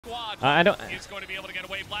I don't... He's going to be able to get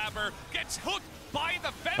away. Blabber gets hooked by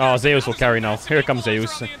the fence. Oh, Zeus will carry now. Here comes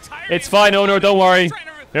Zeus. It's fine, owner. Don't worry.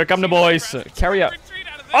 Here come the boys. Keria.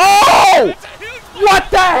 Oh! What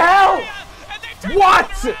the hell?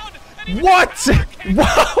 What? What?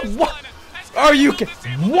 What? Are you kidding?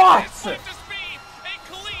 What?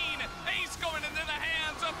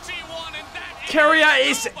 Keria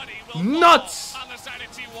is nuts.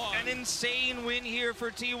 An insane win here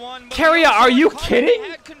for T1. Keria, are you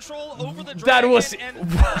kidding? That was...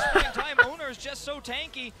 just so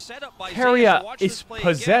tanky. Set up by Keria is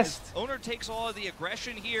possessed. Owner takes all of the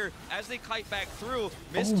aggression here as they kite back through.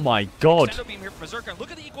 Oh my god. Beam here for Berserker.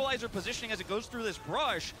 Look at the equalizer positioning as it goes through this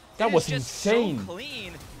brush. That was insane. So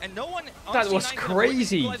clean. And no one that was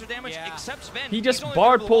crazy. Except Sven. He just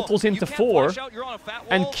barred portals into 4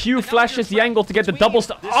 and Q flashes the angle to get the double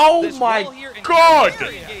stun. Oh my god!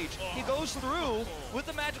 He goes through with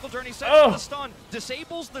the magical journey, sets the stun,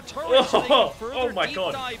 disables the turret, so they can further deep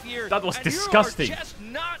dive here. That was disgusting. You are just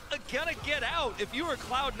not gonna get out. If you were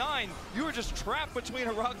Cloud9, you were just trapped between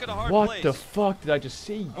a rock and a hard place. What the fuck did I just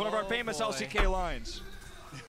see? One of our famous LCK lines.